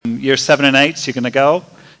year 7 and 8, so you're going to go.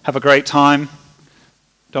 Have a great time.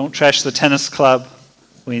 Don't trash the tennis club.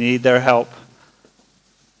 We need their help.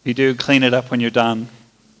 If you do, clean it up when you're done.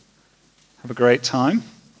 Have a great time.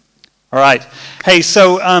 All right. Hey,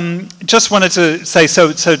 so just wanted to say, so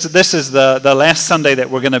this is the last Sunday that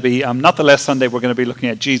we're going to be, not the last Sunday we're going to be looking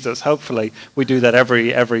at Jesus. Hopefully, we do that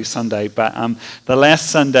every Sunday. But the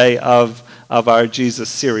last Sunday of our Jesus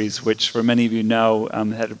series, which for many of you know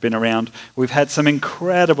that have been around, we've had some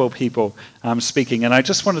incredible people speaking. And I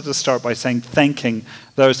just wanted to start by thanking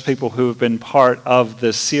those people who have been part of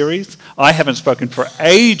this series. I haven't spoken for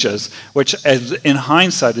ages, which in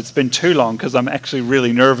hindsight, it's been too long because I'm actually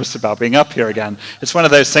really nervous about being up here again. It's one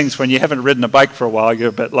of those things when you haven't ridden a bike for a while, you're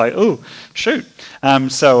a bit like, oh, shoot.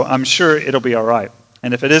 So I'm sure it'll be all right.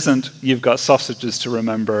 And if it isn't, you've got sausages to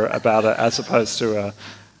remember about it as opposed to a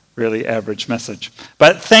really average message.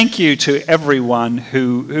 But thank you to everyone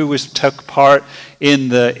who took part in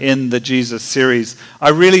the Jesus series. I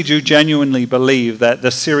really do genuinely believe that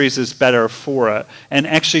the series is better for it. And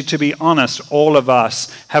actually, to be honest, all of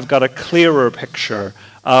us have got a clearer picture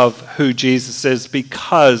of who Jesus is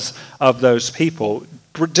because of those people.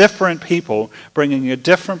 Different people bringing a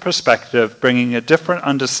different perspective, bringing a different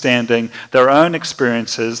understanding, their own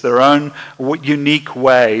experiences, their own unique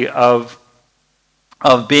way of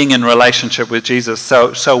being in relationship with Jesus.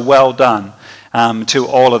 So well done to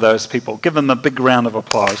all of those people. Give them a big round of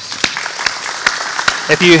applause.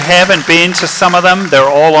 If you haven't been to some of them, they're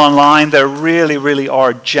all online. They really, really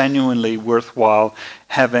are genuinely worthwhile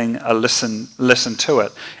having a listen to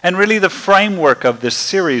it. And really the framework of this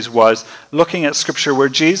series was looking at Scripture where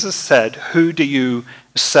Jesus said, "Who do you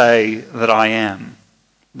say that I am?"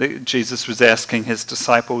 Jesus was asking his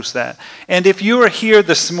disciples that. And if you are here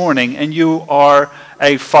this morning and you are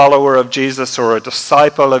a follower of Jesus or a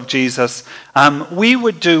disciple of Jesus, you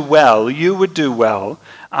would do well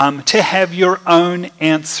to have your own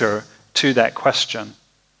answer to that question.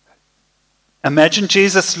 Imagine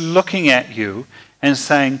Jesus looking at you and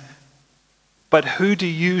saying, "But who do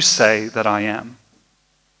you say that I am?"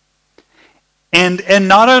 And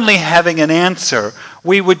not only having an answer,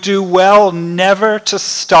 we would do well never to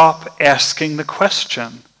stop asking the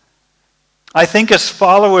question. I think as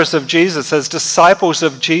followers of Jesus, as disciples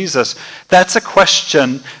of Jesus, that's a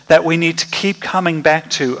question that we need to keep coming back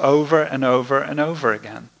to over and over and over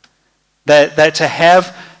again. That to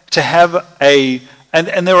have a,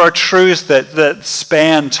 and there are truths that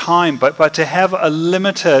span time, but to have a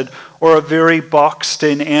limited or a very boxed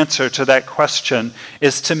in answer to that question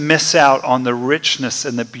is to miss out on the richness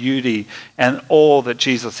and the beauty and all that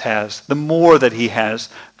Jesus has, the more that he has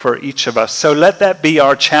for each of us. So let that be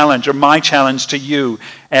our challenge, or my challenge to you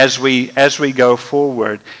as we go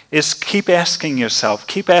forward, is keep asking yourself,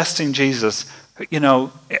 keep asking Jesus,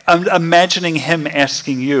 imagining him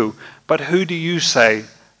asking you, "But who do you say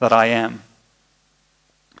that I am?"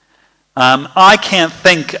 I can't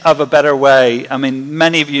think of a better way. I mean,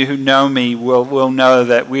 many of you who know me will know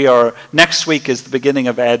that next week is the beginning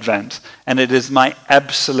of Advent, and it is my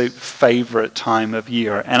absolute favorite time of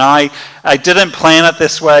year. And I didn't plan it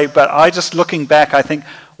this way, but looking back, I think,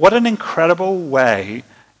 what an incredible way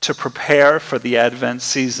to prepare for the Advent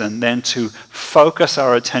season than to focus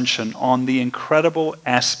our attention on the incredible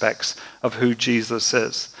aspects of who Jesus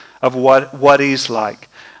is, of what he's like.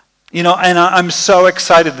 And I'm so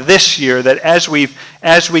excited this year that as we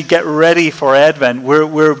get ready for Advent,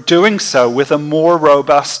 we're doing so with a more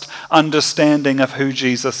robust understanding of who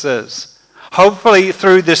Jesus is. Hopefully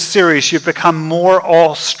through this series you've become more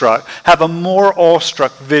awestruck, have a more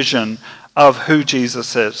awestruck vision of who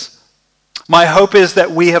Jesus is. My hope is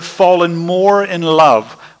that we have fallen more in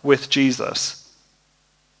love with Jesus,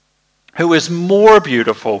 who is more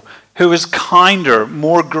beautiful, who is kinder,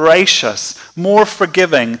 more gracious, more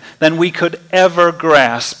forgiving than we could ever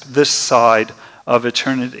grasp this side of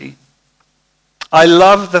eternity. I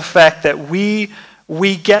love the fact that we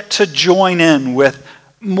get to join in with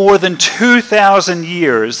more than 2,000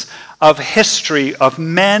 years of history of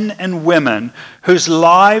men and women whose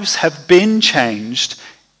lives have been changed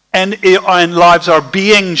and lives are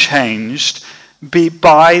being changed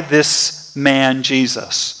by this man,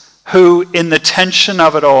 Jesus, who in the tension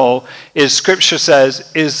of it all is, Scripture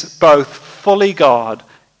says, is both fully God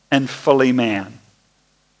and fully man.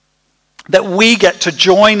 That we get to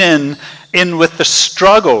join in with the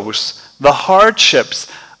struggles, the hardships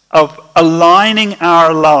of aligning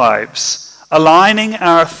our lives, aligning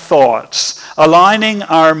our thoughts, aligning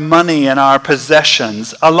our money and our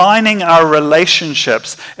possessions, aligning our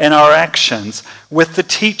relationships and our actions with the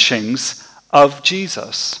teachings of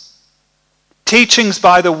Jesus. Teachings,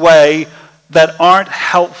 by the way, that aren't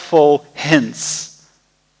helpful hints,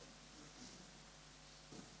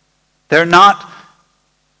 They're not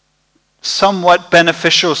somewhat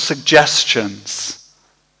beneficial suggestions.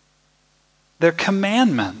 They're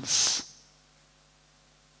commandments.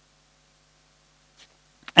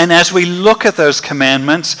 And as we look at those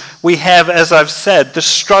commandments, we have, as I've said, the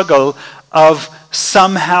struggle of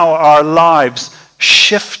somehow our lives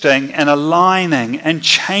shifting and aligning and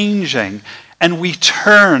changing. And we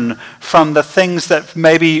turn from the things that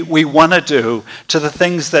maybe we want to do to the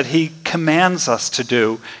things that he commands us to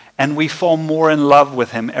do. And we fall more in love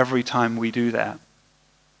with him every time we do that.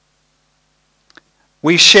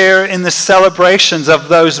 We share in the celebrations of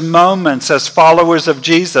those moments as followers of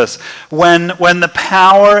Jesus when the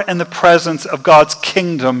power and the presence of God's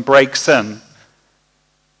kingdom breaks in.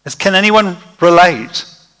 Can anyone relate?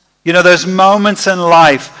 You know, those moments in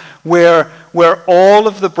life where all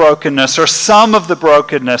of the brokenness, or some of the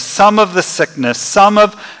brokenness, some of the sickness, some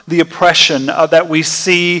of the oppression that we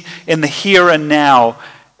see in the here and now,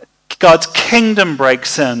 God's kingdom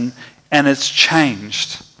breaks in and it's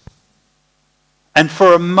changed. And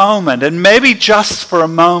for a moment, and maybe just for a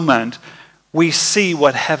moment, we see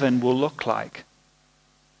what heaven will look like.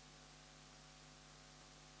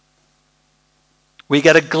 We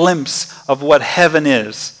get a glimpse of what heaven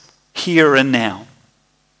is here and now.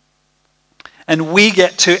 And we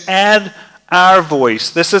get to add our voice.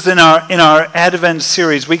 This is in our Advent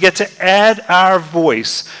series. We get to add our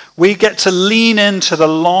voice. We get to lean into the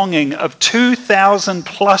longing of 2,000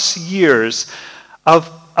 plus years of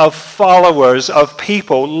followers, of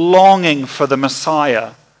people longing for the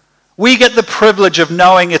Messiah. We get the privilege of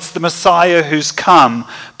knowing it's the Messiah who's come,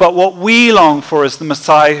 but what we long for is the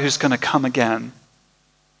Messiah who's going to come again.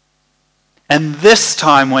 And this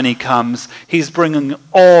time when he comes, he's bringing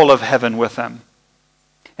all of heaven with him.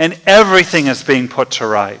 And everything is being put to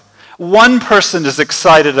right. One person is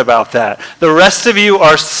excited about that. The rest of you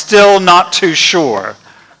are still not too sure.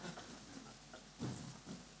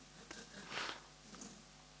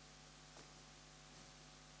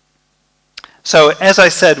 So, as I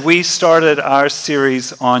said, we started our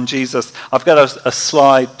series on Jesus. I've got a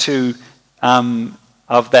slide too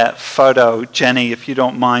of that photo. Jenny, if you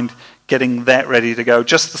don't mind getting that ready to go.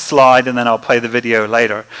 Just the slide, and then I'll play the video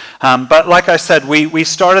later. But like I said, we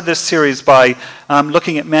started this series by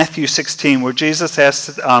looking at Matthew 16, where Jesus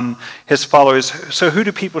asked his followers, so who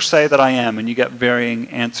do people say that I am? And you get varying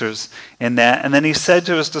answers in that. And then he said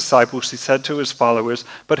to his disciples, he said to his followers,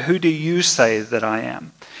 but who do you say that I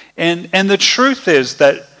am? And the truth is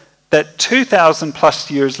that 2,000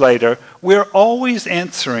 plus years later, we're always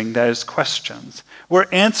answering those questions. We're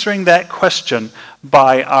answering that question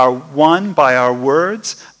by our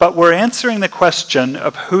words, but we're answering the question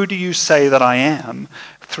of who do you say that I am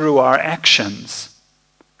through our actions,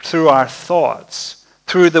 through our thoughts,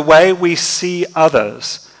 through the way we see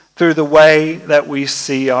others, through the way that we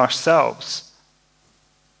see ourselves.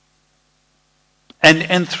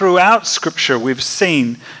 And throughout Scripture, we've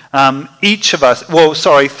seen each of us,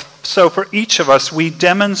 so for each of us, we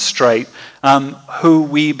demonstrate who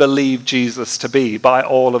we believe Jesus to be by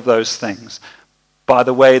all of those things, by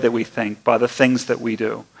the way that we think, by the things that we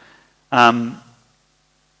do. And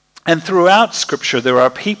throughout Scripture, there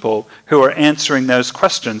are people who are answering those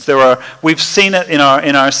questions. We've seen it in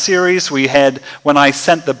our series. We had, when I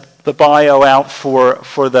sent the bio out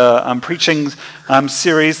for the preaching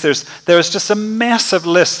series, there's just a massive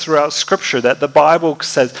list throughout Scripture that the Bible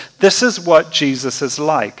says, this is what Jesus is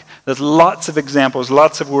like. There's lots of examples,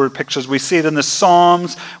 lots of word pictures. We see it in the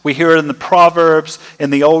Psalms, we hear it in the Proverbs,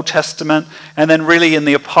 in the Old Testament, and then really in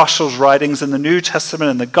the Apostles' writings in the New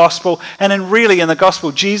Testament, in the Gospel, and then really in the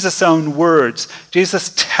Gospel, Jesus' own words.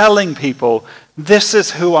 Jesus telling people, this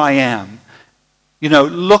is who I am. You know,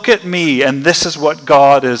 look at me, and this is what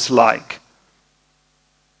God is like.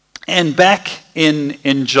 And back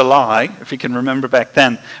in July, if you can remember back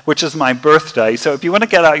then, which is my birthday, so if you want to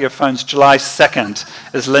get out your phones, July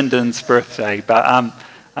 2nd is Lyndon's birthday, but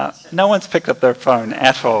no one's picked up their phone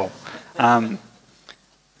at all. But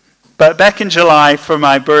back in July for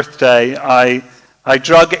my birthday, I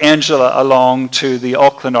drug Angela along to the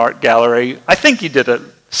Auckland Art Gallery. I think he did it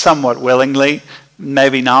somewhat willingly,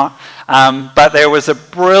 maybe not. But there was a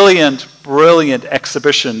brilliant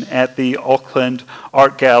exhibition at the Auckland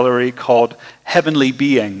Art Gallery called Heavenly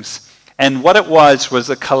Beings. And what it was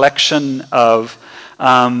a collection of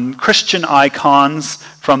Christian icons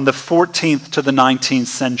from the 14th to the 19th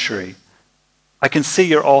century. I can see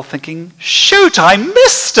you're all thinking, shoot, I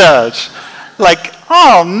missed it! Like,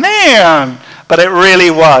 oh man! But it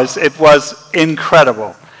really was. It was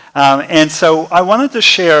incredible. And so I wanted to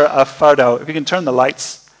share a photo. If you can turn the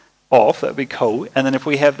lights off, that'd be cool. And then if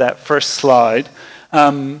we have that first slide,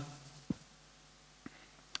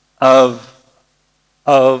 of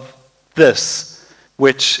this,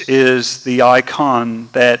 which is the icon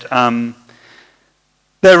that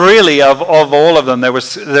really of all of them, there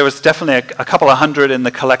was definitely a couple of hundred in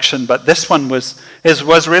the collection, but this one was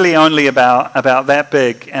really only about that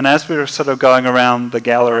big. And as we were sort of going around the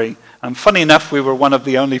gallery, funny enough, we were one of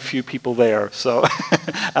the only few people there. So,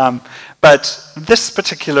 but this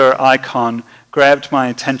particular icon grabbed my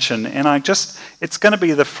attention, and it's going to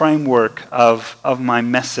be the framework of my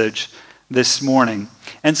message this morning.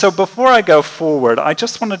 And so before I go forward, I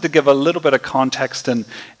just wanted to give a little bit of context and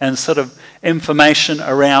sort of information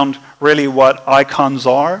around really what icons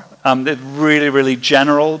are. They're really, really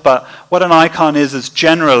general, but what an icon is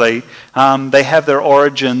generally, they have their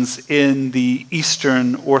origins in the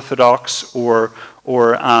Eastern Orthodox or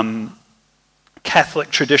Catholic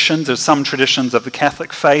traditions. There's some traditions of the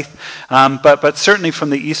Catholic faith, but certainly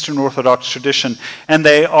from the Eastern Orthodox tradition. And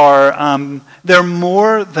they're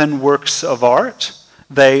more than works of art.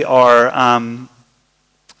 They are,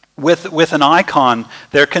 with an icon,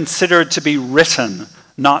 they're considered to be written,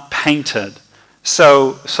 not painted.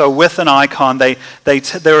 So with an icon,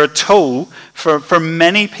 they're a tool for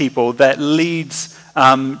many people that leads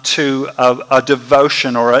to a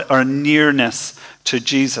devotion or a nearness to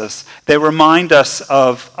Jesus. They remind us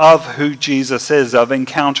of who Jesus is, of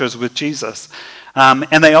encounters with Jesus.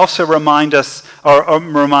 And they also remind us, or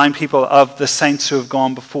remind people of the saints who have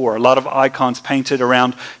gone before. A lot of icons painted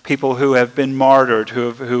around people who have been martyred,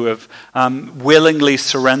 who have willingly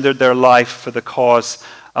surrendered their life for the cause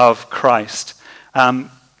of Christ.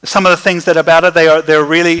 Some of the things that about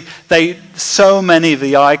it, so many of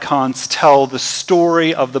the icons tell the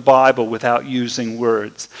story of the Bible without using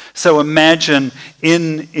words. So imagine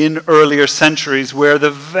in earlier centuries where the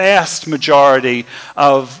vast majority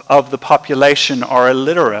of the population are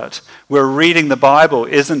illiterate, where reading the Bible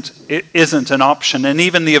isn't an option, and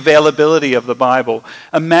even the availability of the Bible.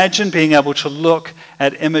 Imagine being able to look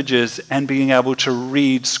at images and being able to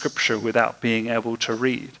read Scripture without being able to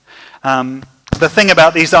read. The thing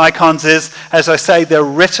about these icons is, as I say, they're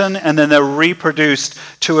written and then they're reproduced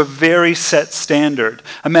to a very set standard.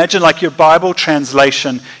 Imagine like your Bible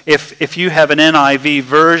translation, if you have an NIV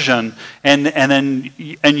version and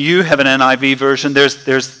you have an NIV version, they're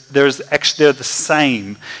the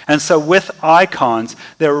same. And so with icons,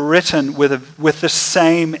 they're written with the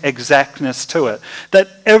same exactness to it. That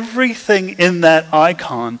everything in that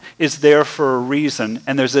icon is there for a reason,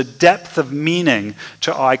 and there's a depth of meaning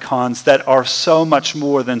to icons that are so much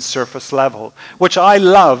more than surface level, which I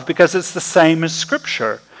love because it's the same as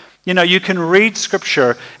Scripture. You know, you can read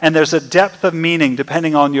Scripture and there's a depth of meaning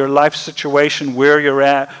depending on your life situation, where you're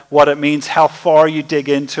at, what it means, how far you dig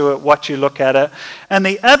into it, what you look at it. And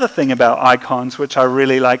the other thing about icons, which I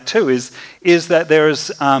really like too, is that there's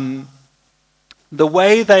the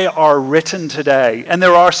way they are written today, and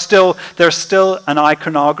there's still an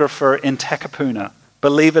iconographer in Tekapuna,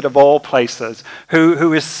 believe it, of all places,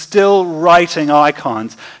 who is still writing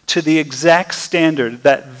icons to the exact standard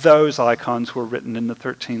that those icons were written in the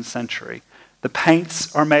 13th century. The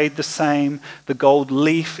paints are made the same, the gold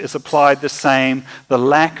leaf is applied the same, the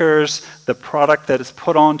lacquers, the product that is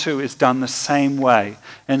put onto is done the same way.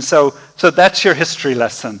 And so that's your history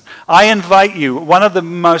lesson. I invite you, one of the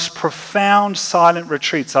most profound silent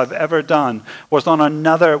retreats I've ever done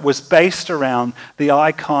was based around the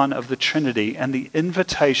icon of the Trinity and the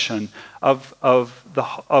invitation of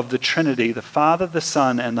the Trinity, the Father, the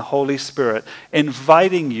Son, and the Holy Spirit,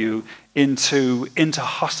 inviting you into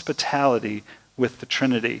hospitality with the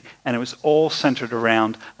Trinity. And it was all centered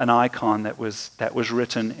around an icon that was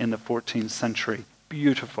written in the 14th century.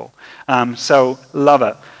 Beautiful. So love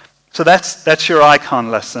it. So that's your icon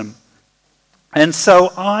lesson. And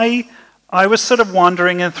so I was sort of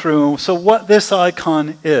wandering through, so what this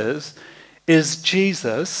icon is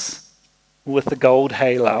Jesus with the gold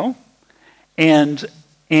halo and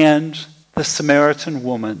the Samaritan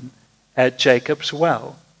woman at Jacob's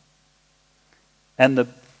well. And the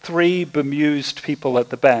three bemused people at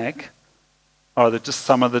the back are just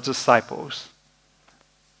some of the disciples.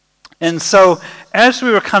 And so as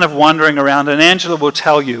we were kind of wandering around, and Angela will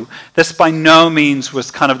tell you, this by no means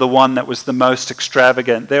was kind of the one that was the most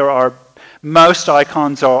extravagant. Most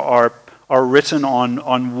icons are written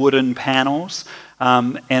on wooden panels.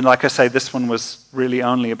 And like I say, this one was really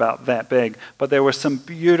only about that big. But there were some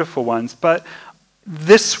beautiful ones. But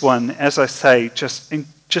this one, as I say,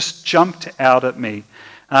 just jumped out at me.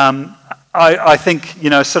 I think,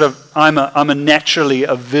 I'm a naturally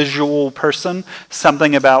a visual person.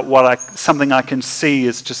 Something about something I can see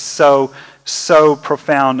is just so so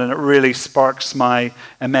profound, and it really sparks my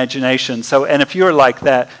imagination. So, and if you're like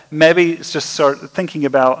that, maybe it's just start thinking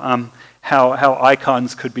about how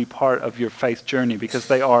icons could be part of your faith journey, because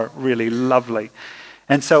they are really lovely.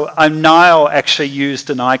 And so Niall actually used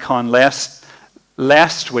an icon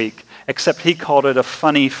last week, except he called it a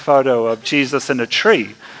funny photo of Jesus in a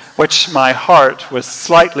tree, which my heart was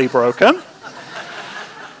slightly broken.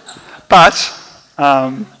 But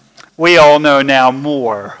we all know now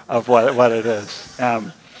more of what it is.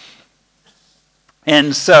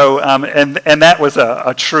 And so, and that was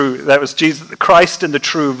that was Jesus, Christ in the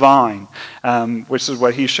true vine, which is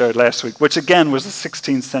what he showed last week, which again was a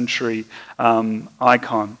 16th century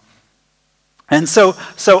icon. And so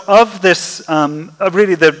of this,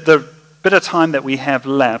 really the bit of time that we have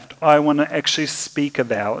left, I want to actually speak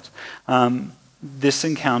about this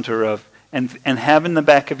encounter of, and have in the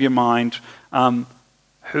back of your mind,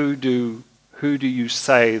 who do you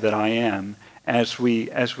say that I am? As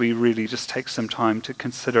we really just take some time to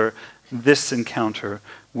consider this encounter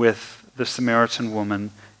with the Samaritan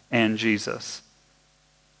woman and Jesus.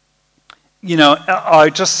 You know, I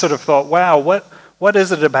just sort of thought, wow, what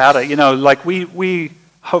is it about it? You know, like we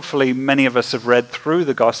hopefully many of us have read through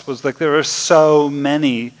the Gospels. Like there are so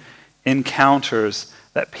many encounters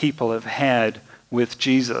that people have had with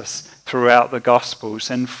Jesus throughout the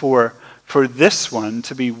Gospels, and for this one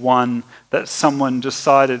to be one that someone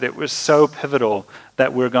decided it was so pivotal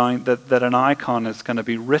that that an icon is going to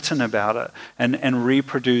be written about it and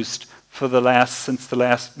reproduced since the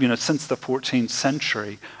 14th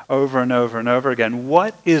century, over and over and over again.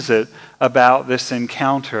 What is it about this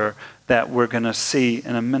encounter that we're going to see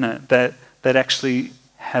in a minute that actually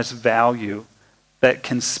has value, that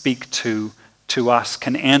can speak to us,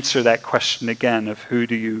 can answer that question again of who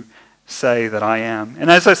do you say that I am?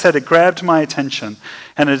 And as I said, it grabbed my attention.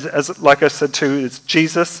 And as like I said too, it's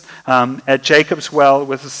Jesus at Jacob's well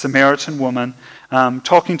with a Samaritan woman,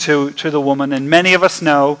 talking to the woman. And many of us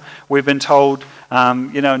know, we've been told,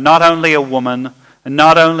 not only a woman, and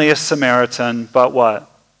not only a Samaritan, but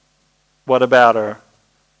what? What about her?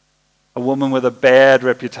 A woman with a bad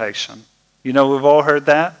reputation. You know, we've all heard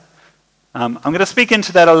that. I'm going to speak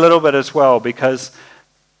into that a little bit as well, because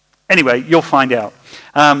anyway, you'll find out.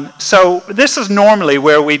 So this is normally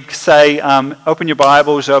where we'd say, open your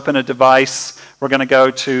Bibles, open a device. We're going to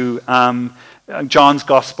go to John's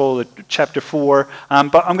Gospel, chapter 4.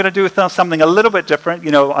 But I'm going to do something a little bit different.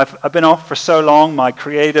 You know, I've been off for so long, my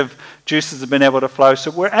creative juices have been able to flow.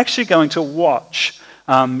 So we're actually going to watch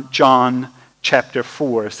John chapter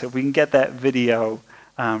 4. So if we can get that video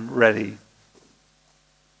ready.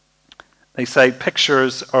 They say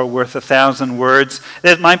pictures are worth 1,000 words.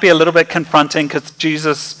 It might be a little bit confronting because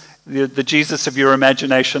Jesus, the Jesus of your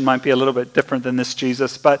imagination might be a little bit different than this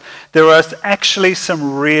Jesus. But there are actually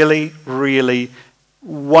some really, really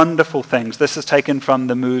wonderful things. This is taken from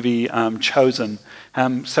the movie Chosen.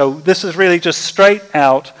 So this is really just straight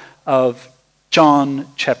out of John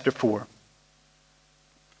chapter 4.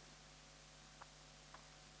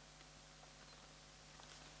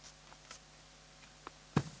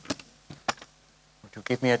 You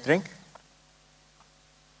give me a drink?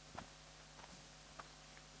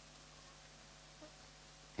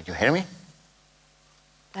 Did you hear me?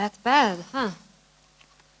 That's bad, huh?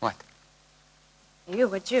 What?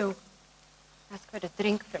 You, a Jew, ask for a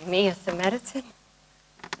drink from me, a Samaritan,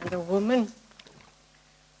 and a woman.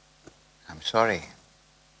 I'm sorry.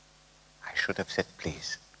 I should have said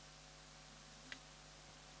please.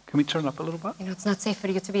 Can we turn up a little bit? You know, it's not safe for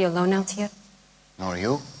you to be alone out here. Nor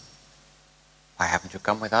you. Why haven't you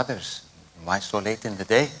come with others? Why so late in the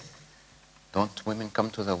day? Don't women come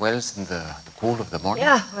to the wells in the cool of the morning?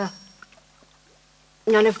 Yeah, well,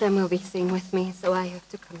 none of them will be seen with me, so I have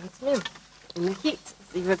to come at noon in the heat,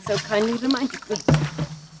 as you have so kindly reminded me.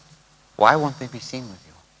 Why won't they be seen with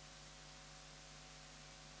you?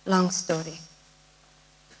 Long story.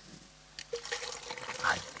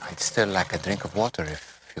 I'd still like a drink of water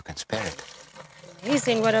if you can spare it.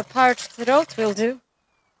 Amazing what a parched throat will do.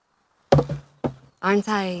 Aren't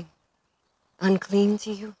I unclean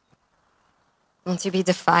to you? Won't you be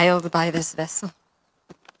defiled by this vessel?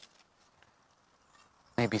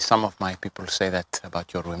 Maybe some of my people say that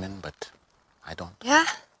about your women, but I don't. Yeah?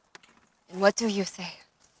 And what do you say?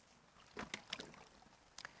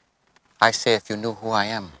 I say if you knew who I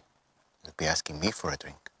am, you'd be asking me for a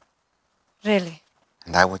drink. Really?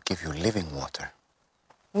 And I would give you living water.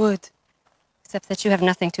 Would. Except that you have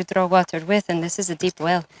nothing to draw water with, and this is a deep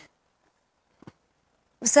well.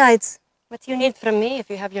 Besides, what do you need from me if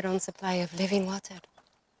you have your own supply of living water?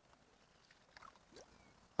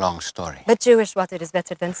 Long story. But Jewish water is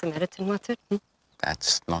better than Samaritan water.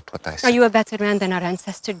 That's not what I Are said. you a better man than our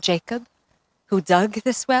ancestor Jacob, who dug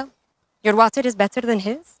this well? Your water is better than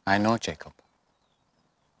his? I know Jacob.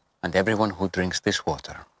 And everyone who drinks this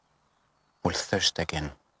water will thirst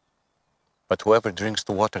again. But whoever drinks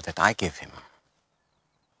the water that I give him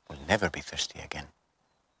will never be thirsty again.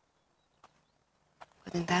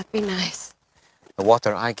 Wouldn't that be nice? The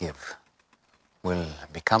water I give will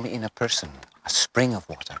become in a person a spring of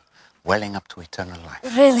water welling up to eternal life.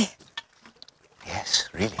 Really? Yes,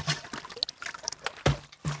 really.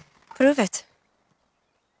 Prove it.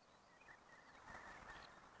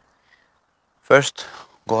 First,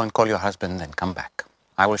 go and call your husband and come back.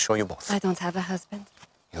 I will show you both. I don't have a husband.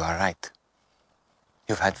 You are right.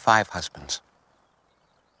 You've had 5 husbands.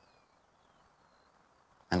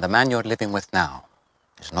 And the man you're living with now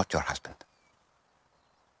is not your husband.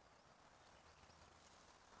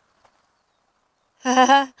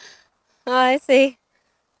 Oh, I see.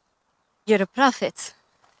 You're a prophet.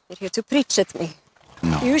 You're here to preach at me.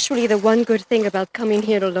 No. Usually the one good thing about coming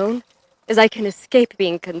here alone is I can escape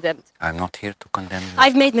being condemned. I'm not here to condemn you.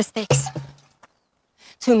 I've made mistakes.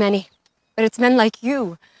 Too many. But it's men like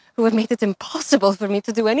you who have made it impossible for me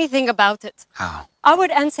to do anything about it. How?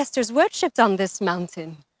 Our ancestors worshipped on this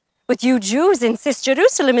mountain. But you Jews insist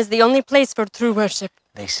Jerusalem is the only place for true worship.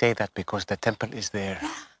 They say that because the temple is there.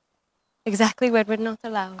 Exactly where we're not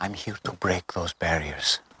allowed. I'm here to break those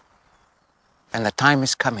barriers. And the time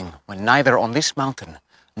is coming when neither on this mountain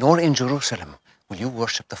nor in Jerusalem will you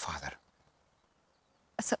worship the Father.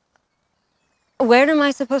 So, where am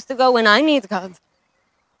I supposed to go when I need God?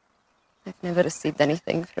 I've never received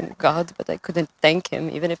anything from God, but I couldn't thank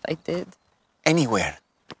him even if I did. Anywhere.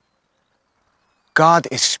 God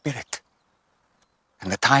is spirit.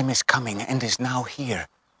 And the time is coming and is now here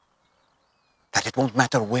that it won't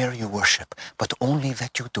matter where you worship, but only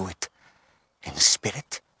that you do it in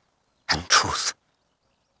spirit and truth.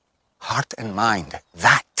 Heart and mind,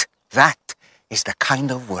 that is the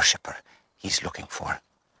kind of worshiper he's looking for.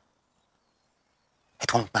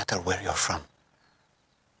 It won't matter where you're from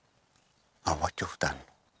or what you've done.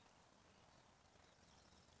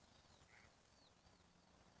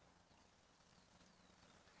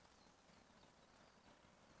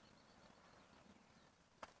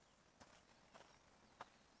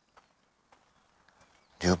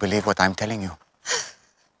 Do you believe what I'm telling you?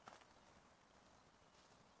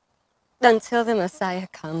 Until the Messiah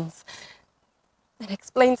comes and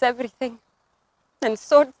explains everything and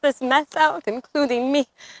sorts this mess out, including me,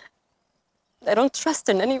 I don't trust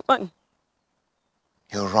in anyone.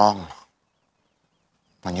 You're wrong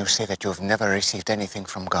when you say that you've never received anything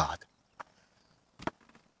from God.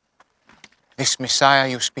 This Messiah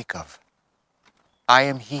you speak of, I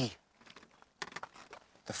am he.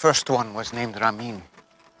 The first one was named Ramin.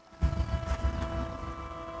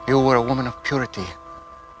 You were a woman of purity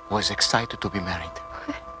who was excited to be married.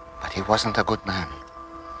 But he wasn't a good man.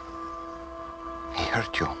 He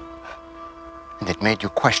hurt you. And it made you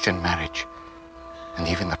question marriage and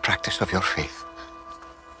even the practice of your faith.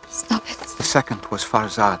 Stop it. The second was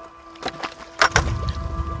Farzad.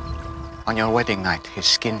 On your wedding night, his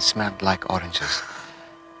skin smelled like oranges.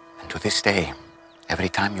 And to this day, every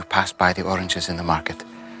time you pass by the oranges in the market,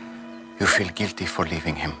 you feel guilty for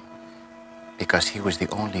leaving him. Because he was the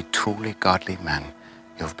only truly godly man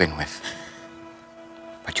you've been with.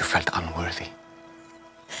 But you felt unworthy.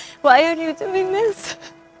 Why are you doing this?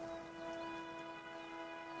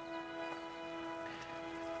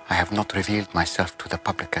 I have not revealed myself to the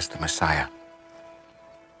public as the Messiah.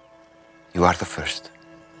 You are the first.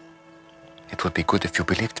 It would be good if you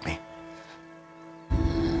believed me.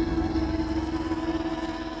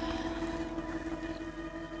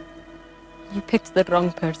 You picked the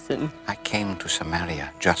wrong person. I came to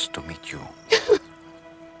Samaria just to meet you.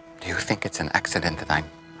 Do you think it's an accident that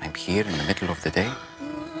I'm here in the middle of the day?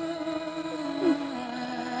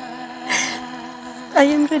 I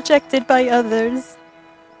am rejected by others.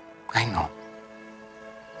 I know.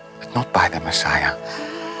 But not by the Messiah.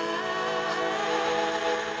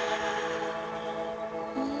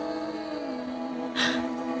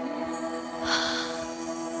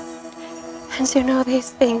 And you know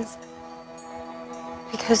these things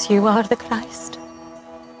because you are the Christ.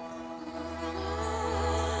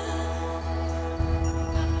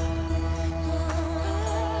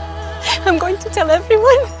 I'm going to tell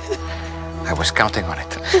everyone. I was counting on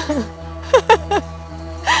it.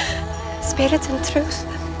 Spirit and truth.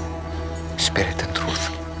 Spirit and truth.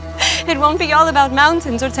 It won't be all about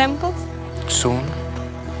mountains or temples. Soon,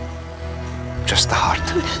 just the heart.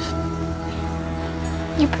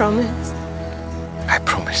 You promised. I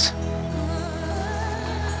promise.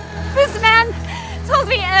 This man told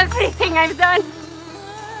me everything I've done.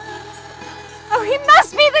 Oh, he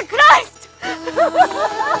must be the Christ!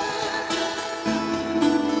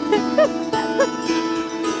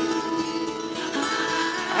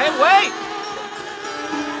 Hey, wait!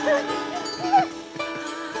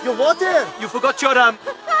 Your what, dear? You forgot your, Fancy,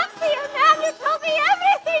 you man, you told me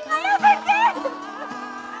everything I ever did!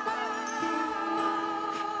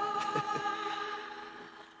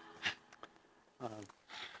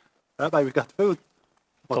 Rabbi, we got food.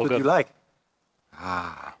 What All would good. you like?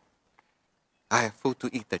 Ah, I have food to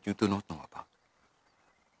eat that you do not know about.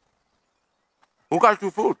 Who got you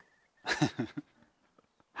food?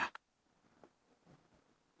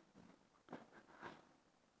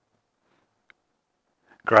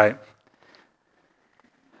 Great.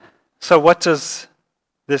 So what does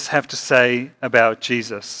this have to say about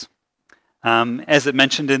Jesus? As it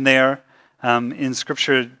mentioned in there, in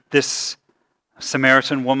Scripture, this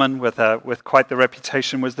Samaritan woman with quite the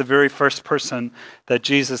reputation was the very first person that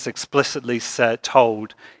Jesus explicitly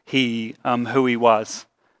told who he was,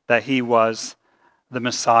 that he was the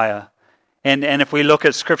Messiah. And if we look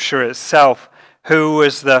at Scripture itself, who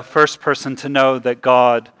was the first person to know that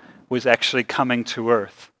God was actually coming to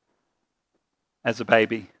earth as a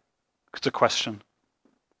baby? It's a question.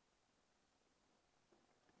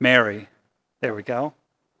 Mary. There we go.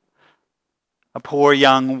 A poor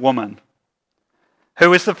young woman.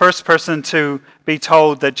 Who was the first person to be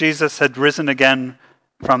told that Jesus had risen again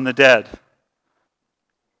from the dead?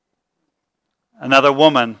 Another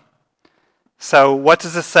woman. So what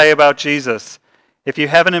does this say about Jesus? If you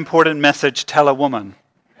have an important message, tell a woman.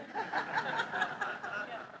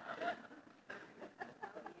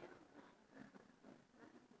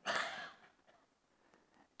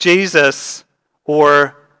 Jesus,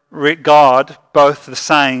 or God, both the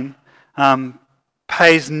same,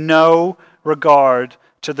 pays no regard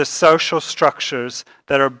to the social structures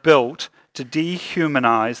that are built to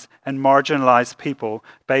dehumanize and marginalize people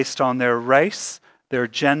based on their race, their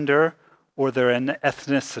gender, or their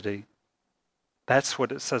ethnicity. That's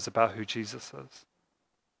what it says about who Jesus is.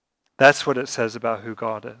 That's what it says about who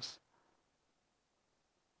God is.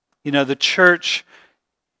 You know, the church,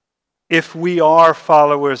 if we are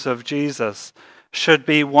followers of Jesus, should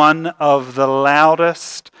be one of the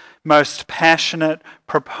loudest, most passionate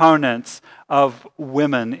proponents of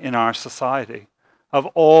women in our society, of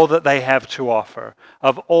all that they have to offer,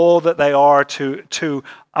 of all that they are to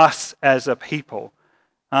us as a people.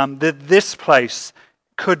 That this place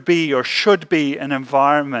could be or should be an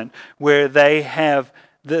environment where they have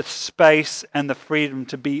the space and the freedom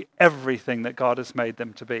to be everything that God has made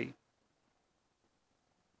them to be.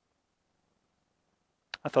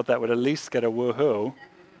 I thought that would at least get a woohoo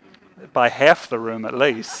by half the room at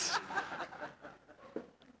least.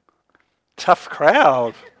 Tough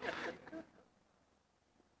crowd.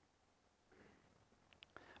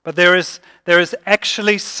 But there is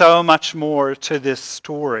actually so much more to this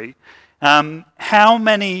story. How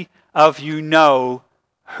many of you know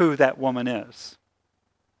who that woman is?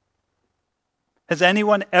 Has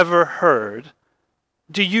anyone ever heard?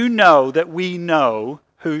 Do you know that we know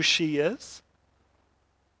who she is?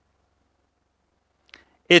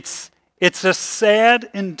 It's a sad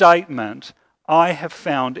indictment I have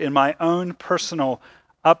found in my own personal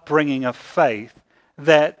upbringing of faith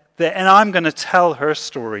that and I'm going to tell her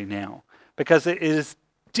story now because it is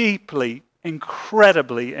deeply,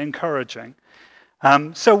 incredibly encouraging.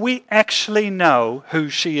 So we actually know who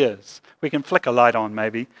she is. We can flick a light on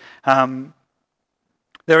maybe.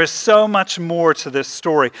 There is so much more to this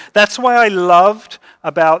story. That's why I loved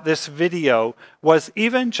about this video was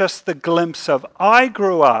even just the glimpse of I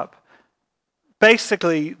grew up.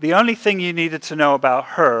 Basically, the only thing you needed to know about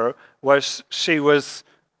her was she was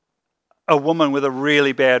a woman with a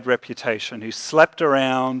really bad reputation who slept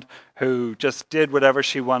around, who just did whatever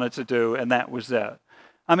she wanted to do, and that was it.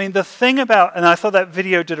 I mean, the thing about, and I thought that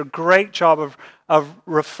video did a great job of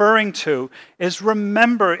referring to, is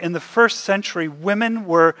remember in the first century, women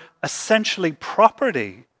were essentially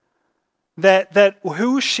property. That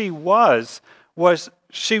who she was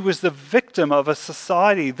she was the victim of a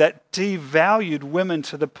society that devalued women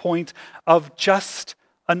to the point of just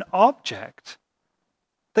an object.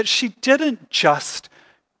 That she didn't just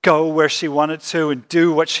go where she wanted to and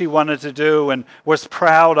do what she wanted to do and was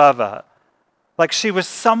proud of it. Like she was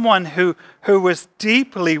someone who was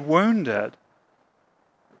deeply wounded.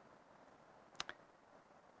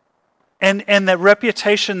 And the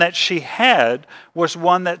reputation that she had was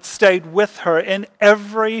one that stayed with her in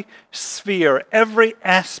every sphere, every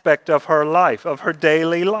aspect of her life, of her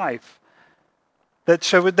daily life. That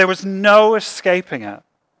there was no escaping it.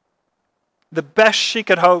 the best she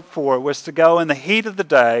could hope for was to go in the heat of the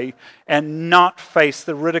day and not face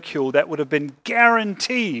the ridicule that would have been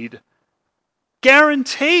guaranteed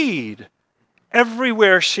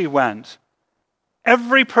everywhere she went.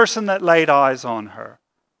 Every person that laid eyes on her.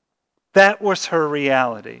 That was her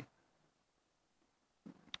reality.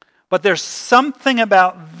 But there's something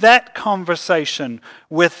about that conversation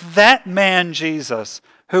with that man, Jesus,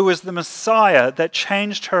 who was the Messiah, that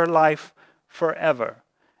changed her life forever.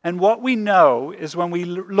 And what we know is when we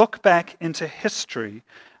look back into history,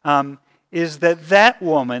 is that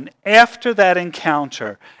woman, after that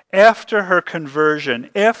encounter, after her conversion,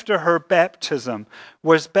 after her baptism,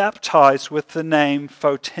 was baptized with the name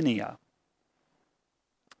Photinia.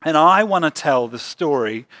 And I want to tell the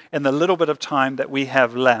story in the little bit of time that we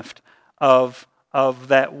have left of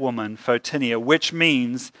that woman, Photinia, which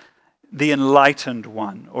means the enlightened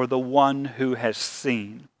one, or the one who has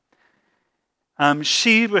seen.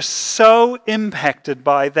 She was so impacted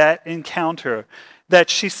by that encounter that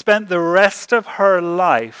she spent the rest of her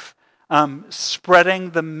life spreading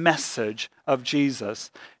the message of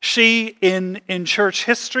Jesus. She, in church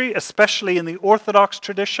history, especially in the Orthodox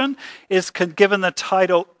tradition, is given the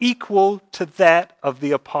title equal to that of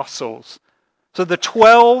the apostles. So the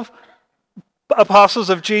 12 apostles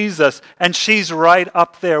of Jesus, and she's right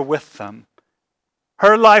up there with them.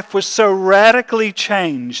 Her life was so radically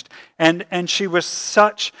changed, and she was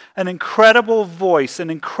such an incredible voice, an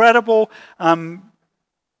incredible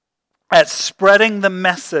at spreading the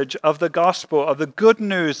message of the gospel, of the good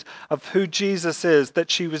news of who Jesus is,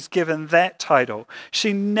 that she was given that title.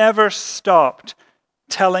 She never stopped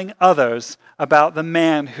telling others about the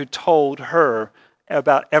man who told her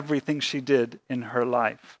about everything she did in her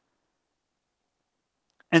life.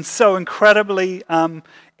 And so incredibly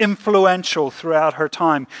influential throughout her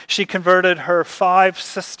time. She converted her 5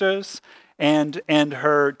 sisters and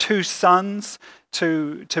her 2 sons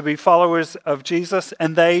to be followers of Jesus,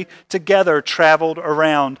 and they together traveled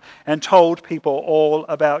around and told people all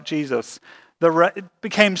about Jesus. It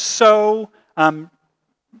became so,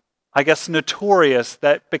 notorious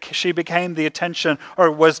that she became the attention,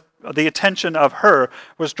 or was the attention of her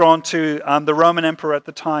was drawn to the Roman emperor at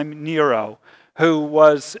the time, Nero, who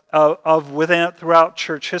was throughout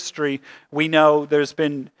church history. We know there's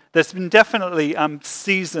been definitely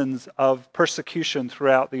seasons of persecution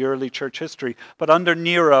throughout the early church history, but under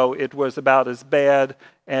Nero it was about as bad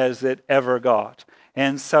as it ever got.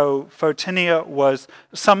 And so Photinia was,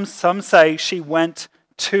 some say she went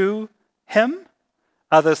to him,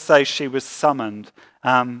 others say she was summoned.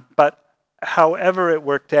 But however it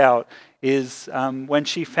worked out is when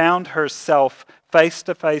she found herself face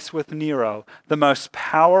to face with Nero, the most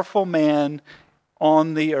powerful man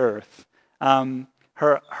on the earth,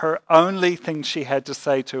 her only thing she had to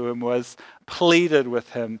say to him was pleaded with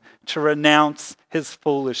him to renounce his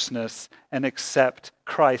foolishness and accept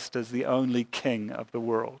Christ as the only king of the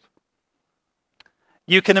world.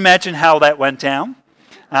 You can imagine how that went down.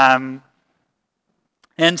 And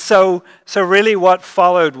so really what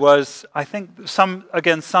followed was, I think some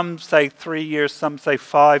say 3 years, some say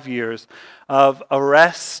 5 years of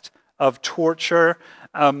arrest, of torture.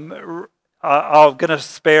 I'm going to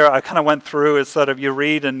spare, I kind of went through as sort of you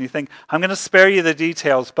read and you think, I'm going to spare you the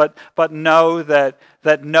details, but know that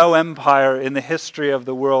no empire in the history of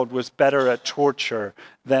the world was better at torture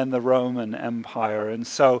than the Roman Empire. And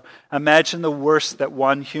so imagine the worst that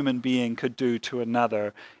one human being could do to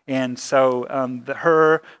another. And so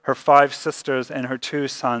her 5 sisters and her 2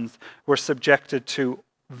 sons were subjected to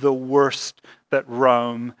the worst that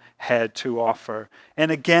Rome had to offer. And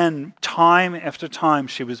again, time after time,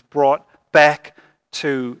 she was brought back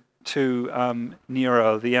to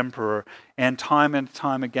Nero, the emperor, and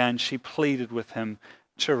time again she pleaded with him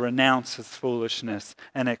to renounce his foolishness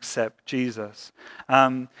and accept Jesus.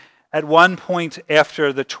 At one point,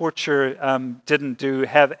 after the torture didn't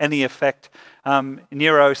have any effect,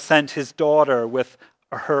 Nero sent his daughter with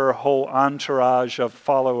her whole entourage of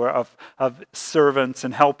of servants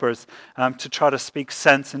and helpers to try to speak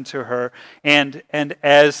sense into her. And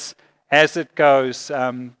as it goes,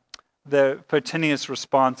 Photinia's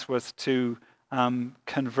response was to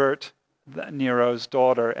convert Nero's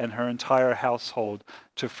daughter and her entire household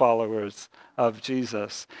to followers of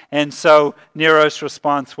Jesus. And so Nero's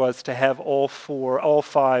response was to have all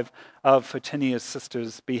 5 of Photinia's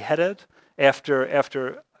sisters beheaded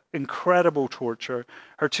after incredible torture.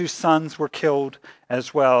 Her 2 sons were killed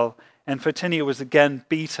as well, and Photinia was again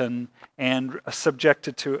beaten and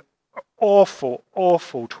subjected to awful,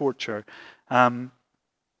 awful torture.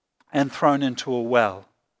 And thrown into a well.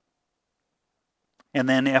 And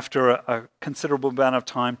then after a considerable amount of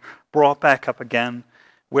time, brought back up again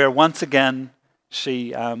where once again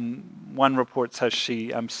she, one report says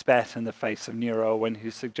she spat in the face of Nero when he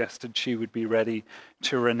suggested she would be ready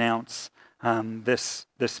to renounce this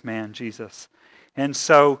man, Jesus. And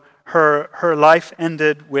so her life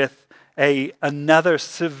ended with another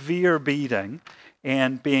severe beating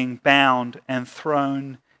and being bound and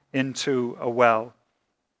thrown into a well.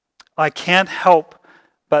 I can't help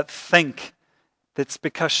but think that's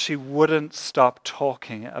because she wouldn't stop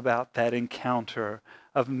talking about that encounter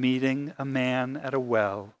of meeting a man at a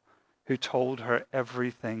well who told her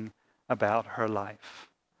everything about her life.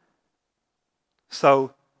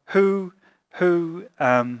 So who do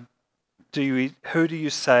you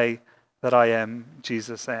say that I am?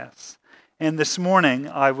 Jesus asks. And this morning,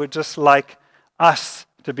 I would just like us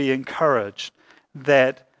to be encouraged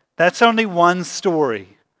that that's only one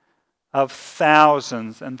story of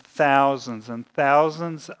thousands and thousands and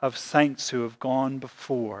thousands of saints who have gone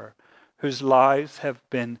before, whose lives have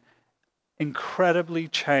been incredibly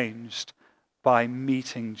changed by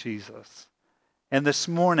meeting Jesus. And this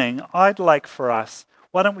morning, I'd like for us,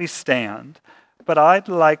 why don't we stand? But I'd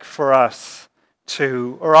like for us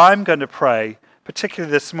to, or I'm going to pray,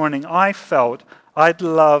 particularly this morning, I felt I'd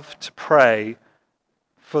love to pray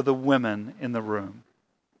for the women in the room.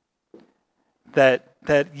 That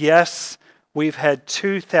yes, we've had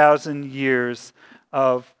 2,000 years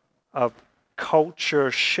of culture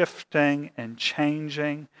shifting and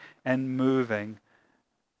changing and moving,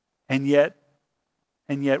 and yet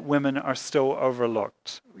women are still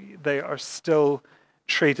overlooked. They are still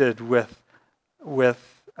treated with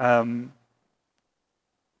a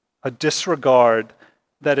disregard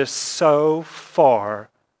that is so far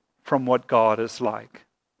from what God is like.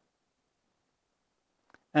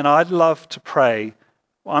 And I'd love to pray,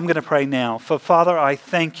 well, I'm going to pray now, for Father, I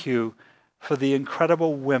thank you for the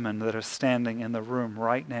incredible women that are standing in the room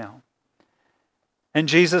right now. And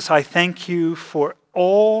Jesus, I thank you for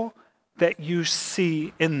all that you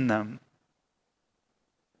see in them.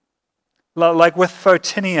 Like with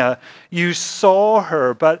Photinia, you saw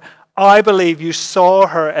her, but I believe you saw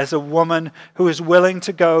her as a woman who is willing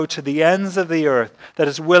to go to the ends of the earth, that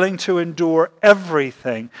is willing to endure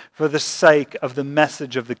everything for the sake of the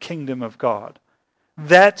message of the kingdom of God.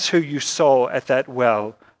 That's who you saw at that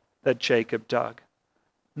well that Jacob dug.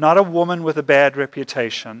 Not a woman with a bad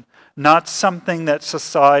reputation, not something that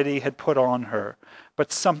society had put on her,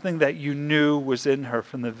 but something that you knew was in her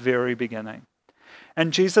from the very beginning.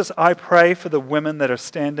 And Jesus, I pray for the women that are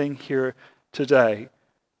standing here today,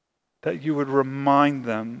 that you would remind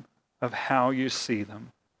them of how you see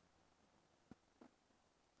them.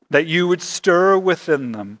 That you would stir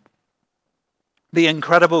within them the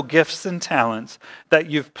incredible gifts and talents that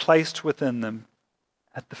you've placed within them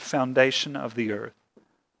at the foundation of the earth.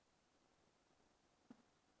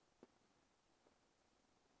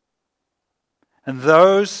 And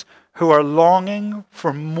those who are longing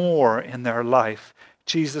for more in their life,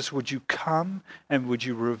 Jesus, would you come and would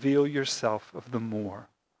you reveal yourself of the more?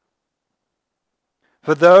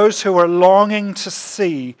 For those who are longing to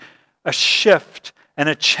see a shift and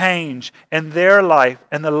a change in their life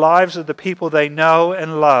and the lives of the people they know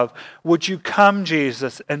and love, would you come,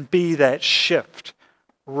 Jesus, and be that shift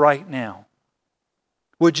right now?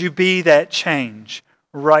 Would you be that change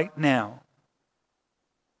right now?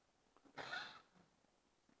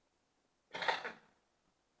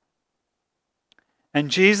 And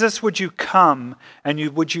Jesus, would you come and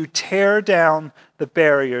would you tear down the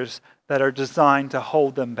barriers that are designed to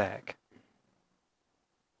hold them back?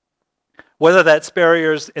 Whether that's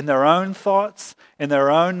barriers in their own thoughts, in their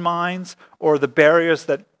own minds, or the barriers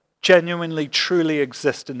that genuinely, truly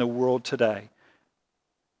exist in the world today.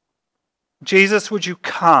 Jesus, would you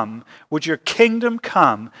come? Would your kingdom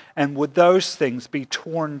come? And would those things be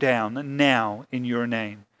torn down now in your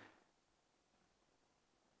name?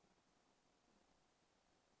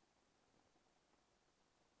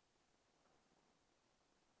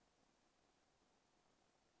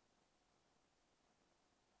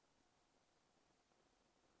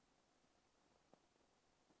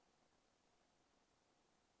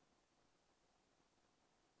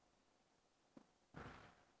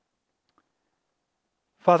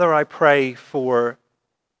 Father, I pray for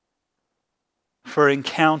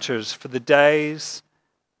encounters, for the days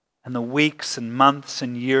and the weeks and months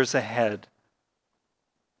and years ahead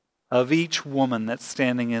of each woman that's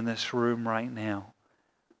standing in this room right now,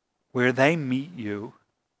 where they meet you,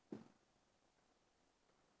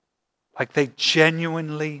 like they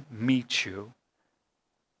genuinely meet you.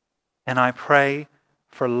 And I pray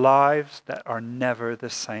for lives that are never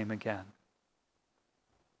the same again.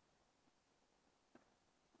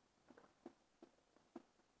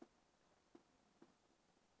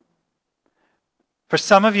 For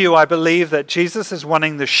some of you, I believe that Jesus is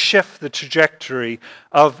wanting to shift the trajectory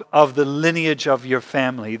of the lineage of your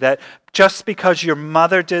family. That just because your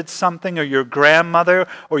mother did something, or your grandmother,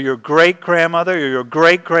 or your great-grandmother, or your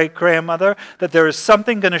great-great-grandmother, that there is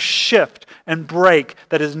something going to shift and break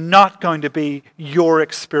that is not going to be your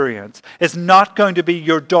experience. It's not going to be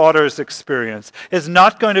your daughter's experience. It's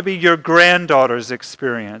not going to be your granddaughter's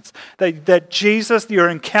experience. That Jesus, your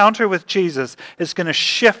encounter with Jesus, is going to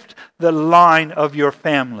shift the line of your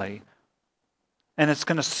family. And it's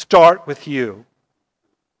going to start with you.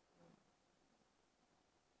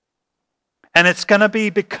 And it's going to be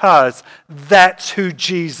because that's who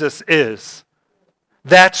Jesus is.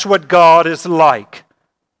 That's what God is like.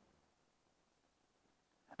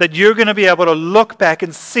 That you're going to be able to look back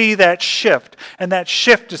and see that shift. And that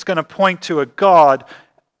shift is going to point to a God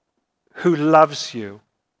who loves you.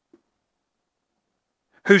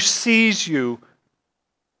 Who sees you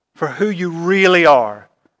for who you really are.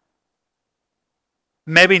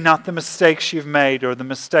 Maybe not the mistakes you've made or the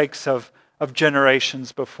mistakes of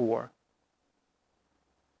generations before.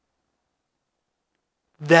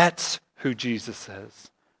 That's who Jesus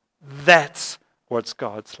is. That's what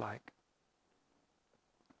God's like.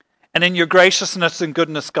 And in your graciousness and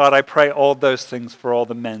goodness, God, I pray all those things for all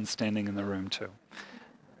the men standing in the room too.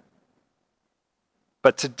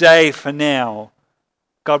 But today, for now,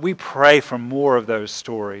 God, we pray for more of those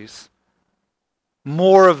stories,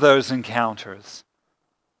 more of those encounters,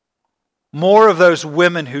 more of those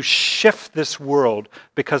women who shift this world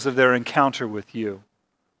because of their encounter with you.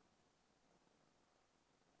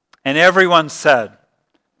 And everyone said,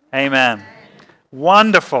 Amen.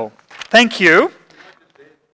 Wonderful. Thank you.